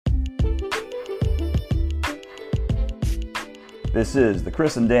This is the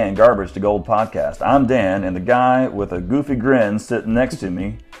Chris and Dan Garbage to Gold podcast. I'm Dan, and the guy with a goofy grin sitting next to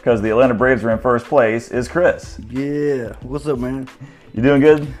me, because the Atlanta Braves are in first place, is Chris. Yeah, what's up, man? You doing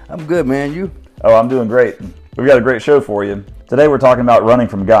good? I'm good, man. You? Oh, I'm doing great. We've got a great show for you. Today we're talking about running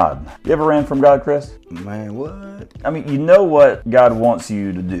from God. You ever ran from God, Chris? Man, what? I mean, you know what God wants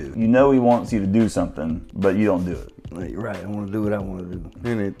you to do. You know He wants you to do something, but you don't do it. Right, I want to do what I want to do.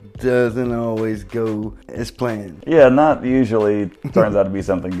 And it doesn't always go as planned. Yeah, not usually turns out to be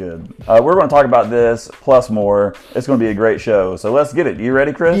something good. We're going to talk about this, plus more. It's going to be a great show. So let's get it. You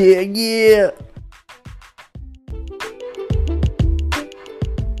ready, Chris? Yeah.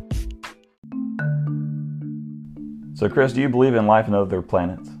 So, Chris, do you believe in life on other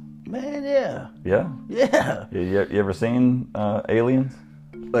planets? Man, yeah. Yeah? Yeah. You ever seen aliens?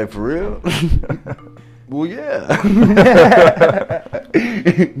 Like, for real? Well, yeah.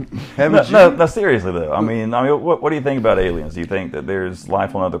 Haven't you? No, seriously, though. I mean, what do you think about aliens? Do you think that there's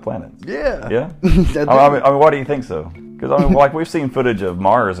life on other planets? Yeah. Yeah? I mean, why do you think so? Because, like, we've seen footage of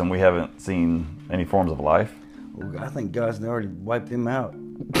Mars, and we haven't seen any forms of life. Well, I think God's already wiped them out.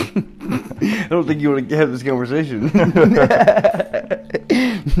 I don't think you want to have this conversation.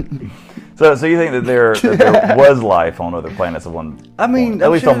 So you think that there was life on other planets at one I mean, point,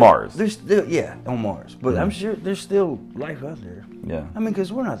 at least on Mars? There's still, on Mars. But I'm sure there's still life out there. Yeah. I mean,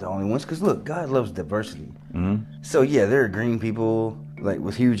 because we're not the only ones. Because look, God loves diversity. Mm-hmm. So yeah, there are green people like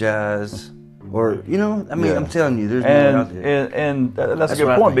with huge eyes, or Yeah. I'm telling you, there's more out there. And that's a what good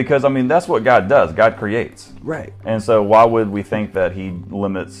I point, think. because that's what God does. God creates. Right. And so why would we think that He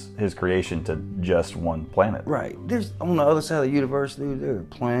limits His creation to just one planet? Right. There's on the other side of the universe, dude. There are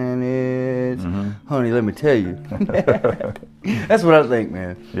planets. Mm-hmm. Honey, let me tell you. That's what I think,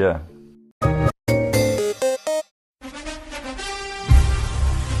 man. Yeah.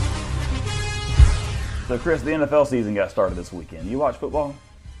 So, Chris, the NFL season got started this weekend. You watch football?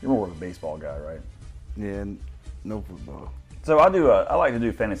 You're more of a baseball guy, right? Yeah. No football. So I like to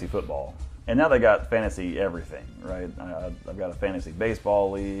do fantasy football, and now they got fantasy everything, right? I've got a fantasy baseball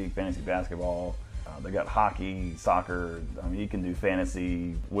league, fantasy basketball. They got hockey, soccer. I mean, you can do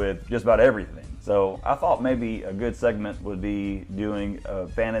fantasy with just about everything. So I thought maybe a good segment would be doing a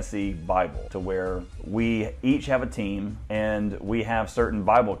fantasy Bible, to where we each have a team and we have certain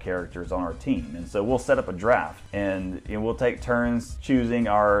Bible characters on our team. And so we'll set up a draft, and we'll take turns choosing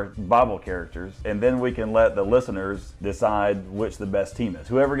our Bible characters, and then we can let the listeners decide which the best team is.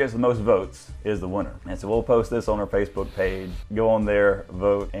 Whoever gets the most votes is the winner. And so we'll post this on our Facebook page. Go on there,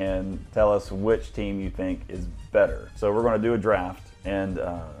 vote, and tell us which team you think is better. So we're going to do a draft, and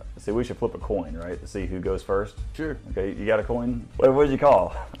see, we should flip a coin, right, to see who goes first. Sure. Okay, you got a coin? What did you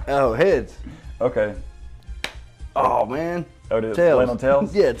call? Oh, heads. Okay. Oh, man. Oh, did it Tails. land on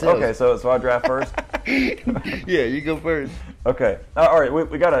tails? Yeah, tails. Okay, so I draft first. Yeah, you go first. Okay. All right,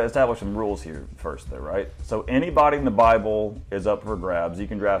 we got to establish some rules here first, though, right? So anybody in the Bible is up for grabs. You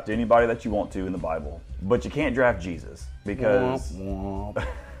can draft anybody that you want to in the Bible, but you can't draft Jesus, because Womp, womp.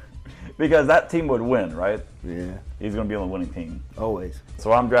 because that team would win, right? Yeah, He's going to be on the winning team. always.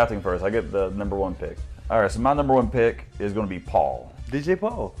 So I'm drafting first. I get the number one pick. All right, so my number one pick is going to be Paul. DJ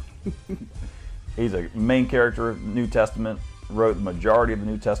Paul. He's a main character of the New Testament, wrote the majority of the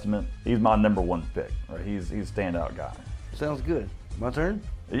New Testament. He's my number one pick, right? He's a standout guy. Sounds good. My turn?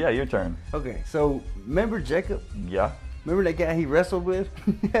 Yeah, your turn. Okay, so remember Jacob? Yeah. Remember that guy he wrestled with?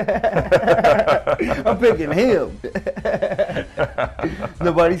 I'm picking him.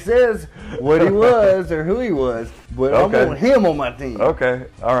 Nobody says what he was or who he was, but Okay. I want him on my team. Okay.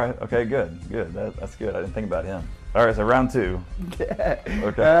 All right. Okay, good. That's good. I didn't think about him. All right, so round two.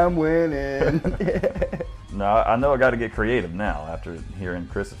 Okay. I'm winning. Now, I know I got to get creative now after hearing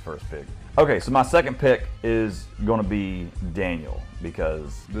Chris's first pick. Okay, so my second pick is going to be Daniel,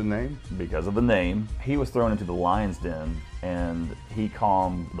 because The name? of the name. He was thrown into the lion's den, and he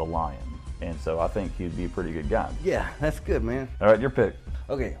calmed the lion. And so I think he'd be a pretty good guy. Yeah, that's good, man. All right, your pick.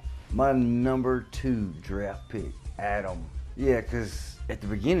 Okay, my number 2 draft pick, Adam. Yeah, because at the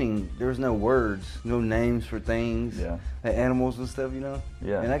beginning, there was no words, no names for things, Yeah. animals and stuff,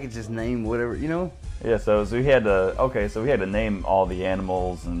 Yeah. And I could just name whatever, Yeah, so he had to name all the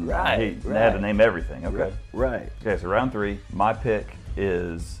animals, and Right, he had to right. name everything. Okay. Right. Okay, so round 3, my pick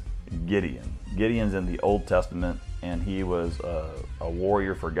is Gideon. Gideon's in the Old Testament, and he was a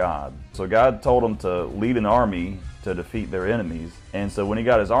warrior for God. So God told him to lead an army to defeat their enemies. And so when he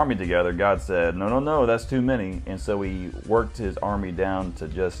got his army together, God said, no, that's too many. And so he worked his army down to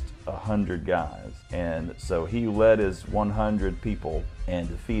just 100 guys. And so he led his 100 people and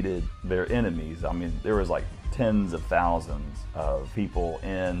defeated their enemies. I mean, there was like tens of thousands of people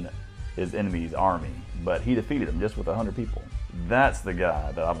in his enemy's army, but he defeated them just with 100 people. That's the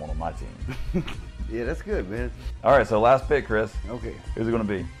guy that I want on my team. Yeah, that's good, man. All right, so last pick, Chris. Okay. Who's it going to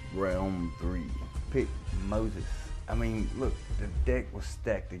be? Round 3. Pick Moses. I mean, look, the deck was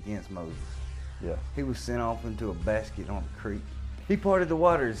stacked against Moses. Yeah. He was sent off into a basket on a creek. He parted the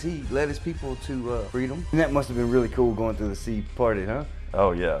waters. He led his people to freedom. And that must have been really cool going through the sea parted, huh?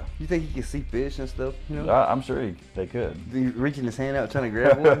 Oh, yeah. You think he could see fish and stuff, you know? I'm sure they could. He reaching his hand out trying to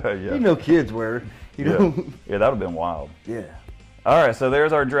grab one? Yeah. You know kids were, you know? Yeah, that would have been wild. Yeah. All right, so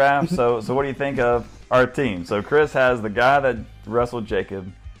there's our draft. So what do you think of our team? So Chris has the guy that wrestled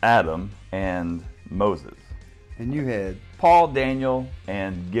Jacob, Adam, and Moses. And you had Paul, Daniel,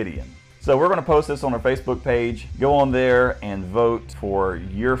 and Gideon. So we're going to post this on our Facebook page. Go on there and vote for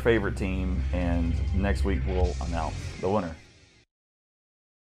your favorite team, and next week we'll announce the winner.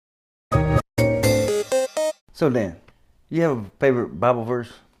 So Dan, you have a favorite Bible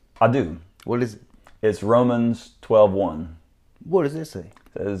verse? I do. What is it? It's Romans 12:1. What does it say?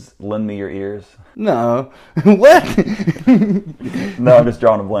 It says, "Lend me your ears." No. What? No, I'm just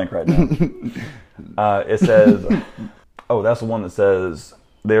drawing a blank right now. It says, oh, that's the one that says,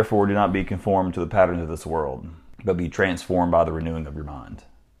 "Therefore do not be conformed to the patterns of this world, but be transformed by the renewing of your mind."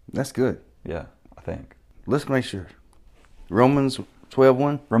 That's good. Yeah, I think. Let's make sure. Romans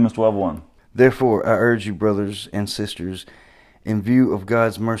 12:1. Romans 12:1. Therefore, I urge you, brothers and sisters, in view of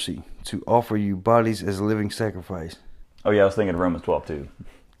God's mercy, to offer you bodies as a living sacrifice. Oh yeah, I was thinking of Romans 12:2.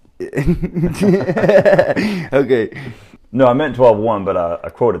 Okay. No, I meant 12:1, but I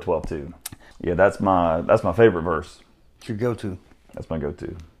quoted 12:2. Yeah, that's my favorite verse. Should go to. That's my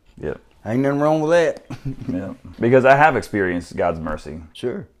go-to. Yep. Ain't nothing wrong with that. Yeah. Because I have experienced God's mercy.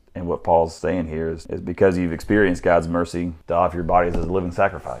 Sure. And what Paul's saying here is because you've experienced God's mercy, to offer your bodies as a living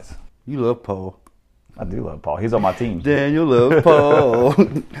sacrifice. You love Paul. I do love Paul. He's on my team. Daniel love Paul.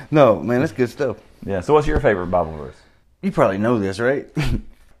 No, man, that's good stuff. Yeah. So what's your favorite Bible verse? You probably know this, right?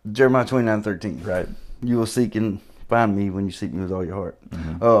 Jeremiah 29:13. Right. You will seek and find me when you seek me with all your heart.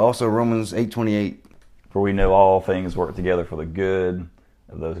 Mm-hmm. Also, Romans 8:28. For we know all things work together for the good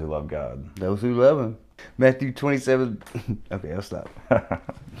of those who love God. Those who love him. Matthew 27. Okay, I'll stop.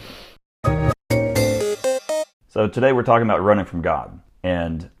 So today we're talking about running from God.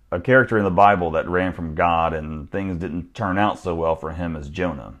 And a character in the Bible that ran from God and things didn't turn out so well for him is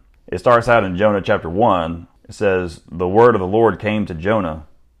Jonah. It starts out in Jonah chapter 1. It says, "The word of the Lord came to Jonah,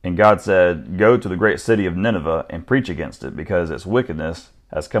 and God said, 'Go to the great city of Nineveh and preach against it, because its wickedness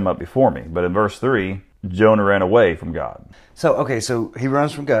has come up before me.'" But in verse 3, Jonah ran away from God. So he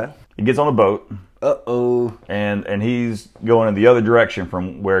runs from God. He gets on a boat, Uh-oh. and he's going in the other direction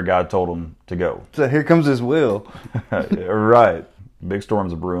from where God told him to go. So here comes his will. Right. Big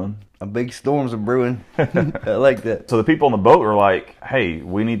storms are brewing. A big storm's a brewing. I like that. So the people on the boat were like, "Hey,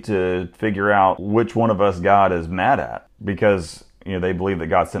 we need to figure out which one of us God is mad at," because they believe that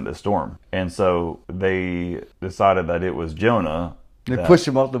God sent this storm. And so they decided that it was Jonah. They pushed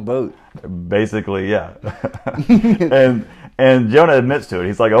him off the boat. Basically, yeah. And Jonah admits to it.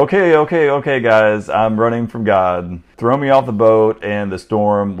 He's like, okay, guys, I'm running from God. Throw me off the boat and the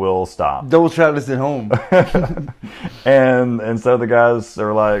storm will stop. Don't try this at home. And so the guys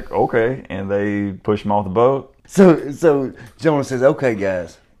are like, okay, and they push him off the boat. So Jonah says, "Okay,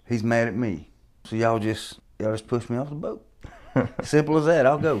 guys, he's mad at me. So y'all just push me off the boat. Simple as that.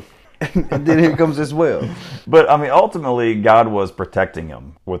 I'll go." And then here comes this whale. But I mean, ultimately, God was protecting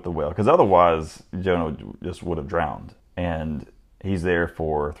him with the whale, because otherwise Jonah just would have drowned. And he's there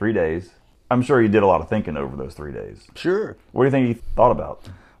for 3 days. I'm sure he did a lot of thinking over those 3 days. Sure. What do you think he thought about?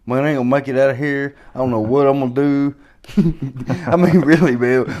 Man, I ain't gonna make it out of here. I don't know what I'm gonna do. I mean, really,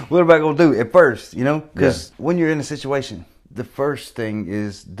 man, what am I gonna do at first? Because when you're in a situation, the first thing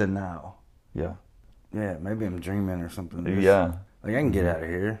is denial. Yeah. Yeah, maybe I'm dreaming or something. Yeah. Like, I can get out of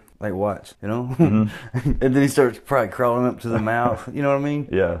here. Like, watch, Mm-hmm. And then he starts probably crawling up to the mouth. You know what I mean?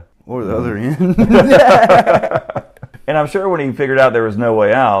 Yeah. Or the other end. And I'm sure when he figured out there was no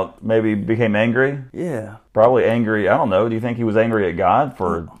way out, maybe he became angry. Yeah. Probably angry. I don't know. Do you think he was angry at God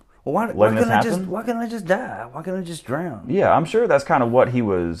for letting this happen? Why can't I just die? Why can't I just drown? Yeah, I'm sure that's kind of what he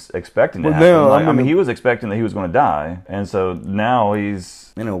was expecting to Well, happen. now, I mean, he was expecting that he was going to die. And so now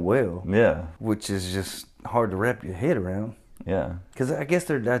he's... in a whale. Yeah. Which is just hard to wrap your head around. Yeah. Because I guess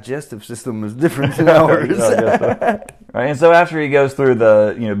their digestive system is different than ours. Right. And so after he goes through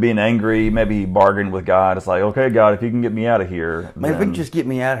the, being angry, maybe he bargained with God. It's like, okay, God, if you can get me out of here. Man, if you can just get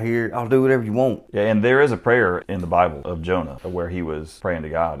me out of here, I'll do whatever you want. Yeah, and there is a prayer in the Bible of Jonah where he was praying to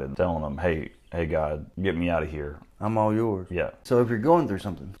God and telling him, hey, God, get me out of here. I'm all yours. Yeah. So if you're going through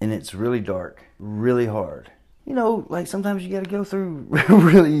something and it's really dark, really hard, You know, like sometimes you got to go through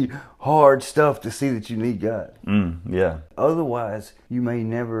really hard stuff to see that you need God. Yeah. Otherwise, you may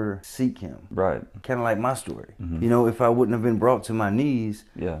never seek Him. Right. Kind of like my story. You know, if I wouldn't have been brought to my knees,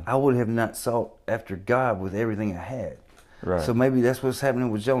 Yeah. I would have not sought after God with everything I had. Right. So maybe that's what's happening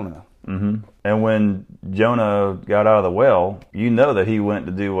with Jonah. And when Jonah got out of the well, you know that he went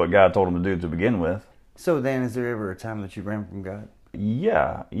to do what God told him to do to begin with. So Dan, is there ever a time that you ran from God?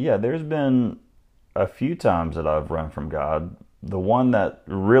 Yeah. There's been a few times that I've run from God. The one that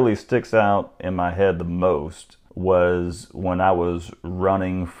really sticks out in my head the most was when I was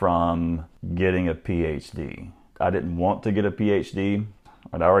running from getting a PhD. I didn't want to get a PhD.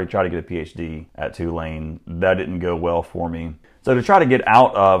 I'd already tried to get a PhD at Tulane. That didn't go well for me. So to try to get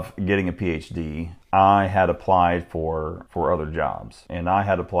out of getting a PhD, I had applied for other jobs. And I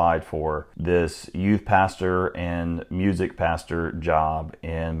had applied for this youth pastor and music pastor job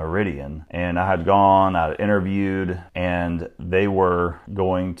in Meridian. And I had gone, I had interviewed, and they were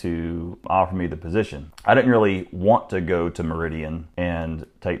going to offer me the position. I didn't really want to go to Meridian and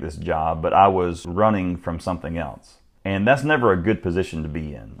take this job, but I was running from something else. And that's never a good position to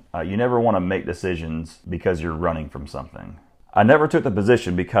be in. You never want to make decisions because you're running from something. I never took the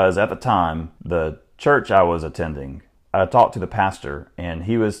position because at the time, the church I was attending, I talked to the pastor and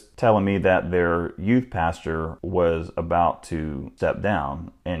he was telling me that their youth pastor was about to step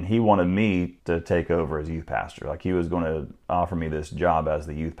down and he wanted me to take over as youth pastor. Like he was going to offer me this job as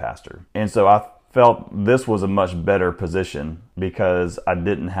the youth pastor. And so I felt this was a much better position because I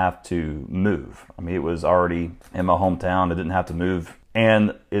didn't have to move. I mean, it was already in my hometown. I didn't have to move.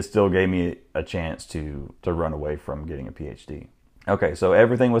 And it still gave me a chance to run away from getting a PhD. Okay, so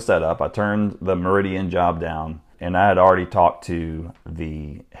everything was set up. I turned the Meridian job down, and I had already talked to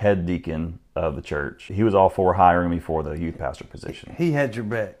the head deacon of the church. He was all for hiring me for the youth pastor position. He had your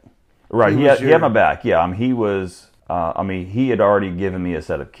back. Right, he had my back. Yeah, I mean, he had already given me a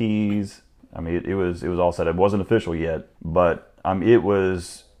set of keys. I mean, it was all set up. It wasn't official yet, but it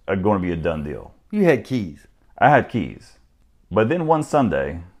was going to be a done deal. You had keys. I had keys. But then one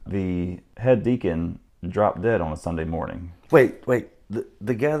Sunday, the head deacon dropped dead on a Sunday morning. Wait.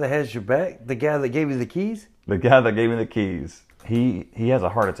 The guy that has your back? The guy that gave you the keys? The guy that gave me the keys. He has a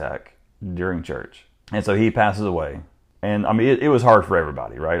heart attack during church. And so he passes away. And I mean, it was hard for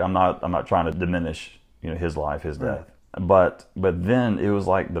everybody, right? I'm not trying to diminish, his life, his death. Right. But then it was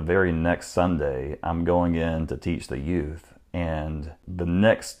like the very next Sunday, I'm going in to teach the youth, and the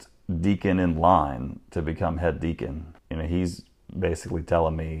next deacon in line to become head deacon, he's basically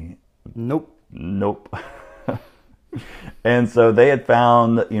telling me, nope. And so they had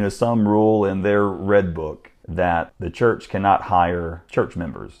found, some rule in their red book that the church cannot hire church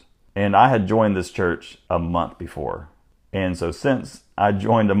members. And I had joined this church a month before. And so since I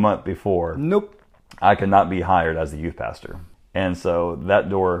joined a month before, I could not be hired as the youth pastor. And so that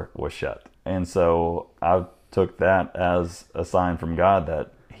door was shut. And so I took that as a sign from God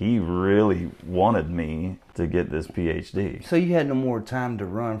that He really wanted me to get this PhD. So you had no more time to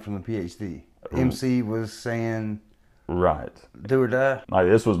run from the PhD. MC was saying, right, do or die. Like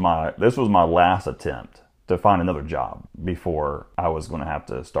this was my last attempt to find another job before I was going to have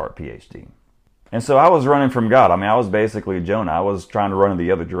to start PhD. And so I was running from God. I mean, I was basically Jonah. I was trying to run in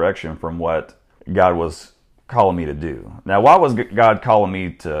the other direction from what God was calling me to do. Now, why was God calling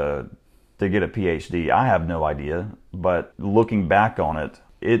me to get a PhD? I have no idea. But looking back on it,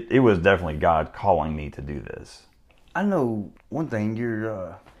 it was definitely God calling me to do this. I know one thing.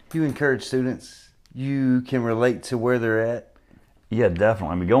 You encourage students. You can relate to where they're at. Yeah,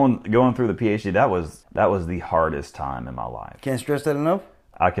 definitely. I mean, going through the PhD, that was the hardest time in my life. Can't stress that enough?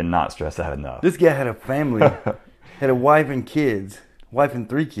 I cannot stress that enough. This guy had a family, had a wife and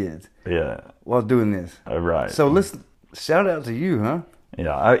 3 kids. Yeah. While doing this. Right. So listen, shout out to you, huh?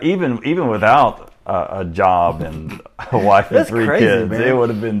 Yeah. Even without a job and a wife and 3 kids, man. It would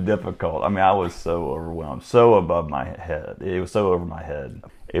have been difficult. I mean, I was so overwhelmed, so above my head. It was so over my head.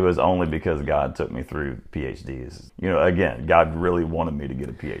 It was only because God took me through PhDs. Again, God really wanted me to get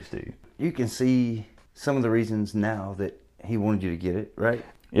a PhD. You can see some of the reasons now that He wanted you to get it, right?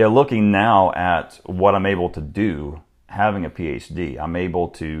 Yeah, looking now at what I'm able to do, having a PhD, I'm able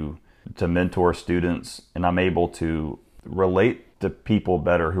to mentor students, and I'm able to relate to people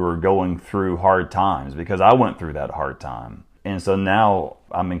better who are going through hard times, because I went through that hard time. And so now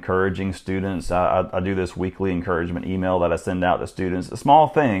I'm encouraging students. I do this weekly encouragement email that I send out to students. A small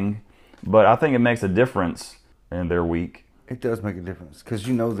thing, but I think it makes a difference in their week. It does make a difference because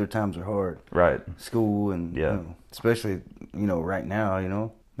their times are hard. Right. School and especially right now,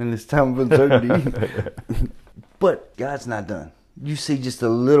 in this time of uncertainty. But God's not done. you see just a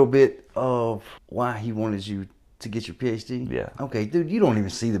little bit of why he wanted you to get your PhD? Yeah. Okay, dude, we don't even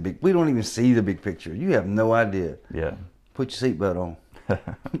see the big picture. You have no idea. Yeah. Put your seatbelt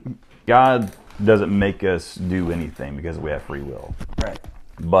on. God doesn't make us do anything because we have free will. Right.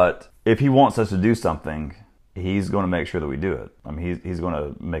 But if he wants us to do something, he's going to make sure that we do it. I mean, he's going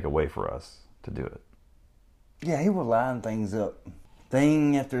to make a way for us to do it. Yeah, he will line things up.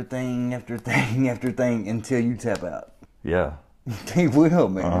 Thing after thing after thing after thing until you tap out. Yeah. He will,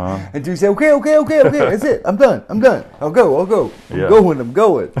 man. Until you say, okay, that's it. I'm done. I'll go. Yeah. I'm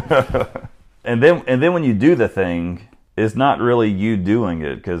going. And then when you do the thing, it's not really you doing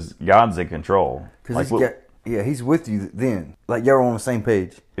it because God's in control. He's with you then. Like y'all are on the same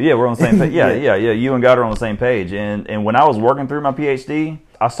page. Yeah, we're on the same page. Yeah. You and God are on the same page. And when I was working through my PhD,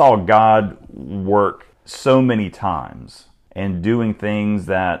 I saw God work so many times and doing things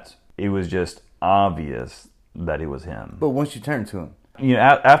that it was just obvious that it was him. But once you turn to him, you know,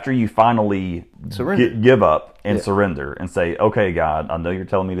 after you finally give up and surrender and say, okay, God, I know you're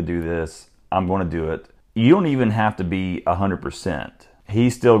telling me to do this. I'm going to do it. You don't even have to be 100%.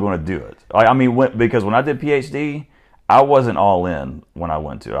 He's still going to do it. I mean, because when I did PhD, I wasn't all in when I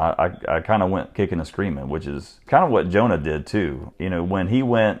went to. I kind of went kicking and screaming, which is kind of what Jonah did too. You know, when he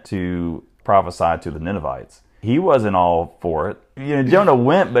went to prophesy to the Ninevites, he wasn't all for it. You know, Jonah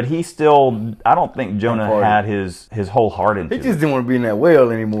went, but he still, I don't think Jonah had his whole heart into it. He just didn't want to be in that well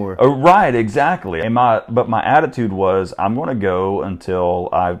anymore. Oh, right, exactly. But my attitude was, I'm going to go until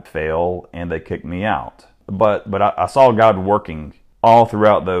I fail and they kick me out. But I saw God working all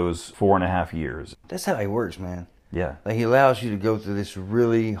throughout those 4.5 years. That's how he works, man. Yeah. Like he allows you to go through this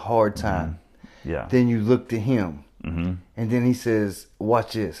really hard time. Mm-hmm. Yeah. Then you look to him. Mm-hmm. And then he says,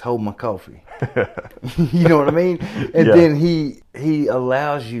 watch this, hold my coffee. You know what I mean? And Yeah. then he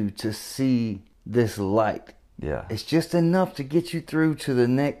allows you to see this light. Yeah. It's just enough to get you through to the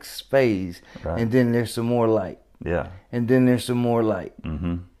next phase. Right. And then there's some more light. Yeah. And then there's some more light.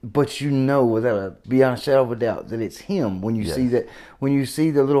 Mm-hmm. But you know beyond a shadow of a doubt that it's him. When you Yes. see that, when you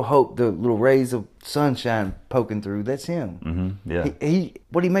see the little hope, the little rays of sunshine poking through, that's him. Mm-hmm. Yeah.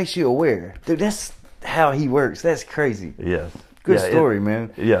 He makes you aware. Dude, that's how he works. That's crazy. Yes. Good Yeah, story,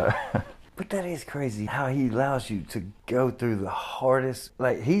 man. Yeah. But that is crazy how he allows you to go through the hardest.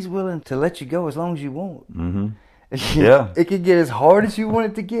 Like, he's willing to let you go as long as you want. Mm-hmm. Yeah. It can get as hard as you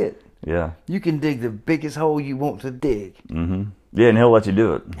want it to get. Yeah. You can dig the biggest hole you want to dig. Mm-hmm. Yeah, and he'll let you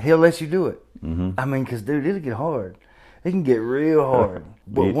do it. He'll let you do it. Mm-hmm. I mean, because, dude, it'll get hard. It can get real hard.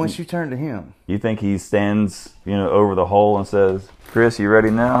 But once you turn to him. You think he stands, over the hole and says, Chris, you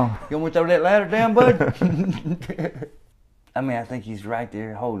ready now? You want me to throw that ladder down, bud? I mean, I think he's right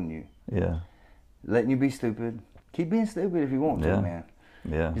there holding you. Yeah. Letting you be stupid. Keep being stupid if you want to, man.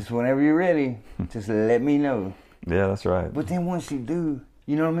 Yeah. Just whenever you're ready, just let me know. Yeah, that's right. But then once you do,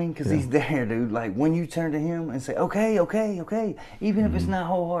 you know what I mean? Because he's there, dude. Like, when you turn to him and say, okay, even if it's not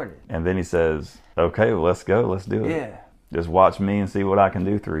wholehearted. And then he says, okay, well, let's go. Let's do it. Yeah. Just watch me and see what I can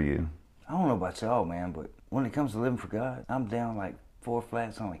do through you. I don't know about y'all, man, but when it comes to living for God, I'm down like 4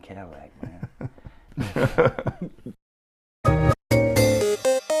 flats on a Cadillac, man.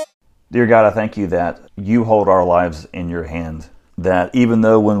 Dear God, I thank you that you hold our lives in your hand. That even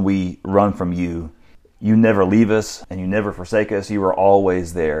though when we run from you, you never leave us and you never forsake us. You are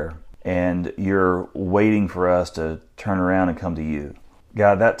always there. And you're waiting for us to turn around and come to you.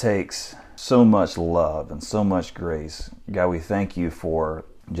 God, that takes so much love and so much grace. God, we thank you for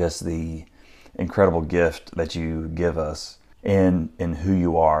just the incredible gift that you give us in who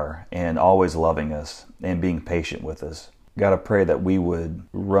you are and always loving us and being patient with us. God, I pray that we would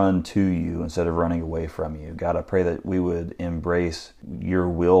run to you instead of running away from you. God, I pray that we would embrace your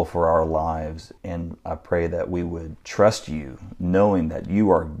will for our lives. And I pray that we would trust you, knowing that you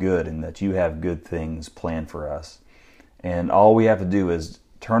are good and that you have good things planned for us. And all we have to do is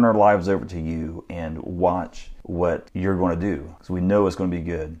turn our lives over to you and watch what you're going to do. Because we know it's going to be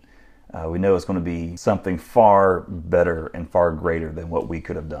good. We know it's going to be something far better and far greater than what we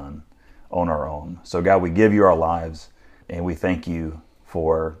could have done on our own. So God, we give you our lives. And we thank you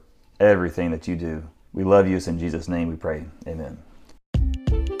for everything that you do. We love you. It's in Jesus' name we pray. Amen.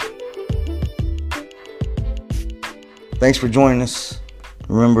 Thanks for joining us.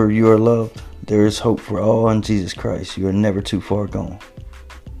 Remember, you are loved. There is hope for all in Jesus Christ. You are never too far gone.